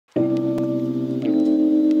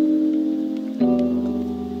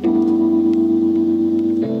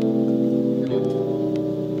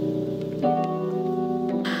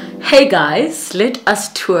Hey guys, let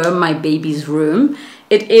us tour my baby's room.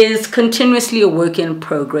 It is continuously a work in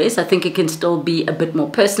progress. I think it can still be a bit more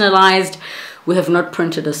personalized. We have not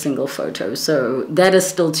printed a single photo, so that is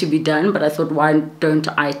still to be done, but I thought, why don't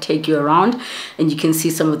I take you around and you can see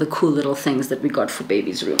some of the cool little things that we got for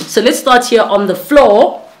baby's room. So let's start here on the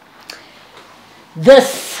floor.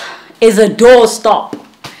 This is a door stop.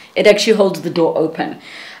 It actually holds the door open.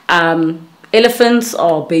 Elephants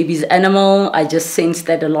are baby's animal. I just sensed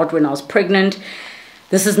that a lot when I was pregnant.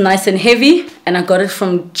 This is nice and heavy, and I got it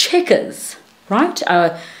from Checkers, right?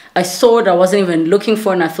 I saw it, I wasn't even looking for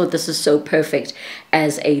it, and I thought this is so perfect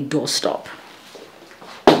as a doorstop.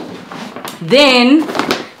 Then,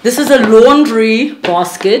 this is a laundry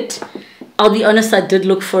basket. I'll be honest, I did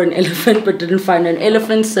look for an elephant, but didn't find an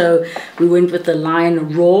elephant, so we went with the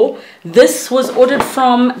lion raw. This was ordered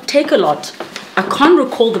from Take-A-Lot. I can't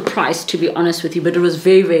recall the price, to be honest with you, but it was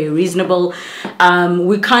very, very reasonable.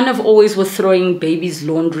 We kind of always were throwing baby's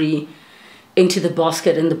laundry into the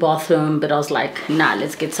basket in the bathroom, but I was like, nah,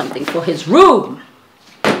 let's get something for his room.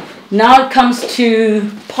 Now it comes to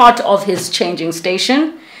part of his changing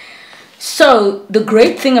station. So the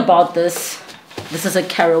great thing about this is a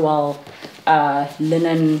Carawel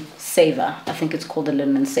linen saver. I think it's called a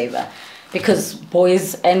linen saver, because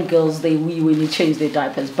boys and girls, they wee when you change their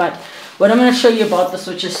diapers. But what I'm going to show you about this,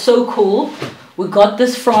 which is so cool, we got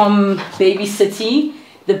this from Baby City.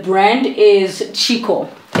 The brand is Chico.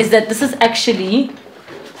 Is that this is actually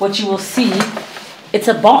what you will see. It's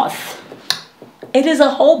a bath. It is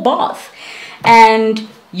a whole bath, and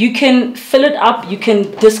you can fill it up. You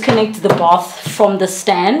can disconnect the bath from the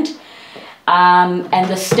stand, and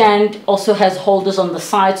the stand also has holders on the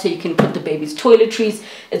side, so you can put the baby's toiletries.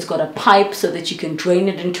 It's got a pipe so that you can drain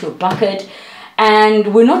it into a bucket.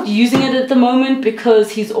 And we're not using it at the moment because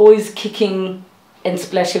he's always kicking and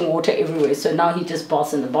splashing water everywhere. So now he just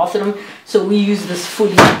baths in the bathroom. So we use this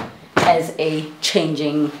fully as a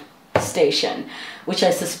changing station, which I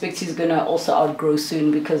suspect he's going to also outgrow soon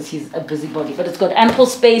because he's a busybody. But it's got ample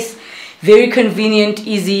space, very convenient,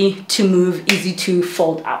 easy to move, easy to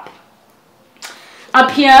fold up. Up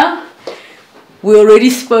here, we already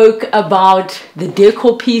spoke about the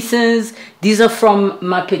decor pieces. These are from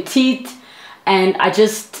Ma Petite. And I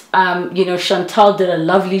just, you know, Chantal did a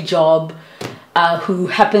lovely job, who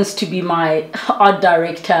happens to be my art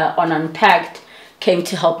director on Unpacked, came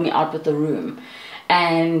to help me out with the room.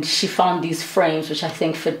 And she found these frames, which I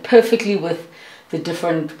think fit perfectly with the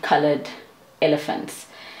different colored elephants.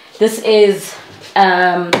 This is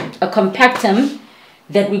a compactum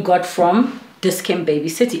that we got from Dis-Chem Baby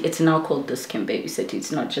City. It's now called Dis-Chem Baby City.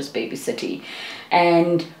 It's not just Baby City.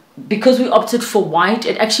 And because we opted for white,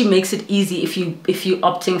 it actually makes it easy if you're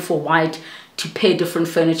opting for white to pair different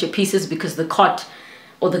furniture pieces, because the cot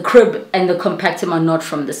or the crib and the compactum are not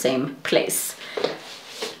from the same place.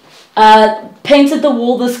 Painted the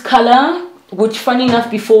wall this color, which funny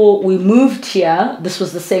enough, before we moved here, this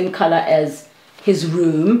was the same color as his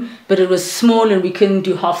room, but it was small and we couldn't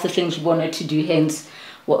do half the things we wanted to do, hence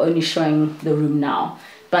we're only showing the room now.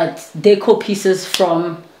 But decor pieces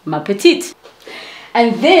from Ma Petite.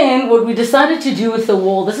 And then what we decided to do with the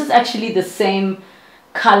wall, this is actually the same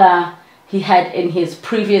color he had in his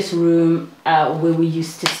previous room where we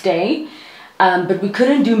used to stay, but we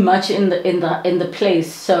couldn't do much in the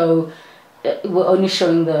place, so we're only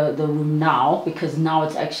showing the room now, because now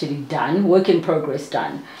it's actually done, work in progress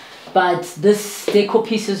done. But this decor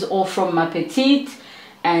piece is all from Ma Petite,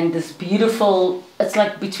 and this beautiful, it's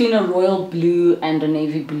like between a royal blue and a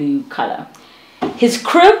navy blue color. His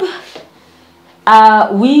crib,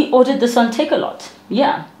 we ordered this on Take-A-Lot.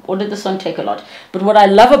 Yeah, ordered this on Take-A-Lot. But what I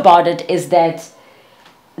love about it is that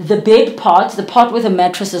the bed part, the part where the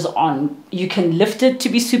mattress is on, you can lift it to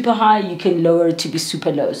be super high, you can lower it to be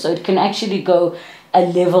super low. So it can actually go a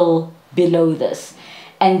level below this.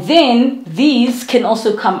 And then these can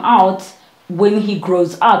also come out when he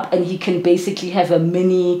grows up, and he can basically have a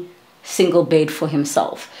mini single bed for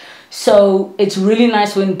himself. So it's really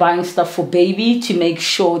nice when buying stuff for baby to make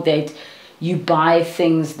sure that you buy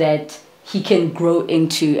things that he can grow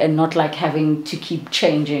into, and not like having to keep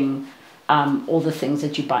changing all the things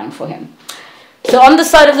that you're buying for him. So on the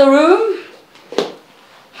side of the room,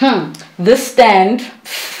 this stand,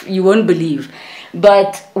 you won't believe,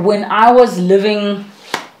 but when I was living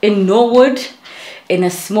in Norwood in a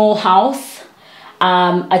small house,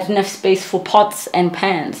 I didn't have space for pots and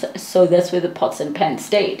pans, so that's where the pots and pans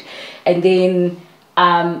stayed. And then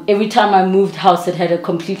every time I moved house, it had a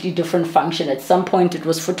completely different function. At some point it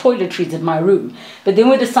was for toiletries in my room, but then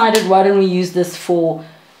we decided, why don't we use this for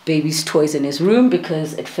baby's toys in his room,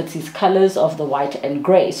 because it fits his colors of the white and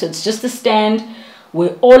gray. So it's just a stand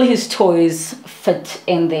where all his toys fit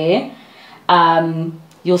in there.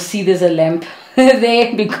 You'll see there's a lamp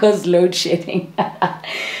there because load shedding.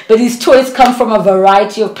 But his toys come from a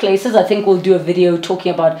variety of places. I think we'll do a video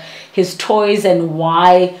talking about his toys and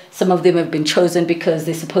why some of them have been chosen, because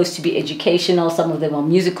they're supposed to be educational. Some of them are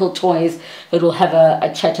musical toys, but we'll have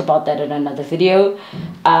a chat about that in another video.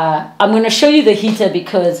 I'm going to show you the heater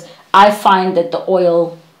because I find that the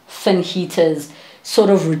oil thin heaters sort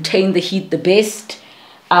of retain the heat the best.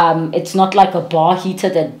 It's not like a bar heater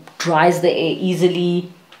that dries the air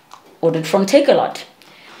easily. Ordered from Takealot.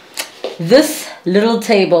 This little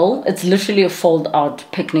table, it's literally a fold out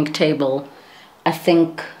picnic table. I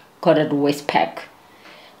think got it Westpac.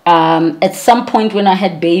 At some point when I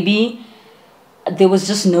had baby, there was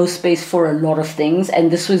just no space for a lot of things, and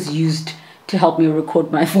this was used to help me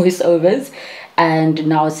record my voiceovers. And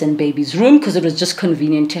now it's in baby's room because it was just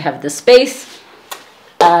convenient to have the space.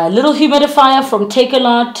 Little humidifier from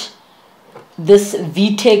Takealot. This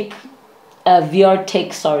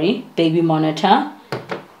VR-Tech, sorry, baby monitor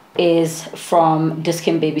is from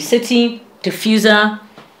Dis-Chem Baby City. Diffuser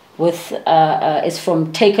with is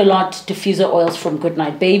from Takealot. Diffuser oils from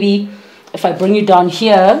Goodnight Baby. If I bring you down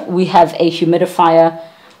here, we have a humidifier.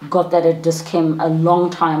 Got that at Dis-Chem a long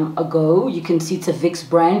time ago. You can see it's a Vicks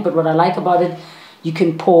brand, but what I like about it, you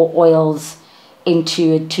can pour oils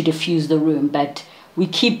into it to diffuse the room. But we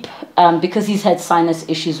keep, because he's had sinus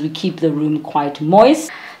issues, we keep the room quite moist.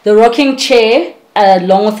 The rocking chair,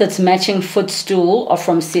 along with its matching footstool, are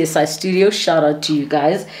from CSI Studio. Shout out to you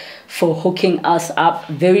guys for hooking us up.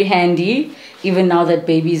 Very handy. Even now that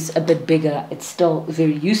baby's a bit bigger, it's still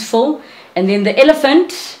very useful. And then the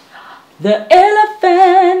elephant. The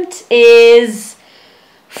elephant is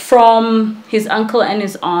from his uncle and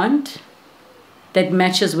his aunt. That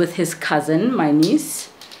matches with his cousin, my niece.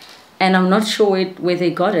 And I'm not sure where they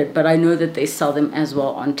got it, but I know that they sell them as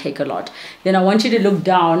well on Takealot. Then I want you to look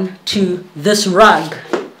down to this rug.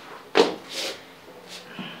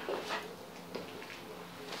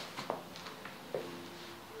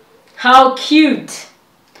 How cute!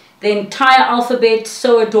 The entire alphabet,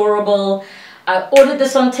 so adorable. I ordered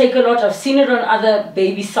this on Takealot. I've seen it on other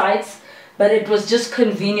baby sites, but it was just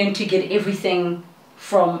convenient to get everything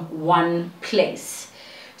from one place.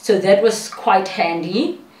 So that was quite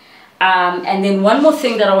handy. And then one more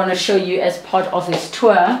thing that I want to show you as part of his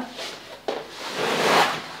tour.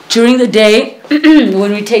 During the day,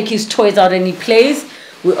 when we take his toys out and he plays,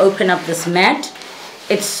 we open up this mat.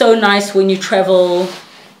 It's so nice when you travel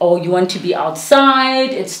or you want to be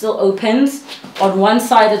outside. It still opens. On one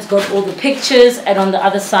side, it's got all the pictures, and on the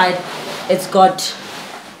other side, it's got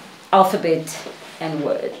alphabet and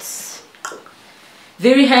words.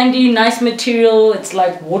 Very handy, nice material. It's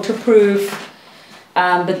like waterproof.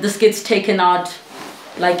 But this gets taken out,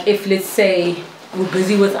 like if, let's say, we're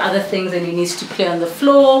busy with other things and he needs to play on the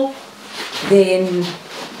floor, then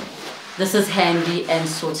this is handy and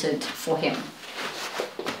sorted for him.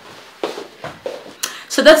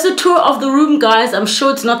 So that's the tour of the room, guys. I'm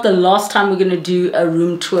sure it's not the last time we're going to do a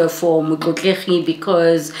room tour for Mukoklechi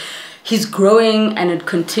because he's growing and it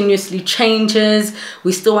continuously changes.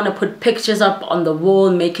 We still want to put pictures up on the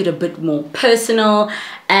wall, make it a bit more personal.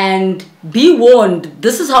 And be warned,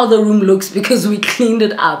 this is how the room looks because we cleaned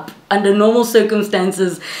it up. Under normal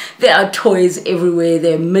circumstances, there are toys everywhere.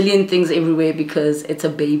 There are a million things everywhere because it's a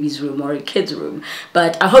baby's room or a kid's room.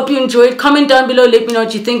 But I hope you enjoyed. Comment down below. Let me know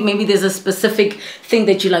what you think. Maybe there's a specific thing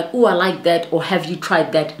that you like. Oh, I like that. Or have you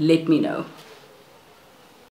tried that? Let me know.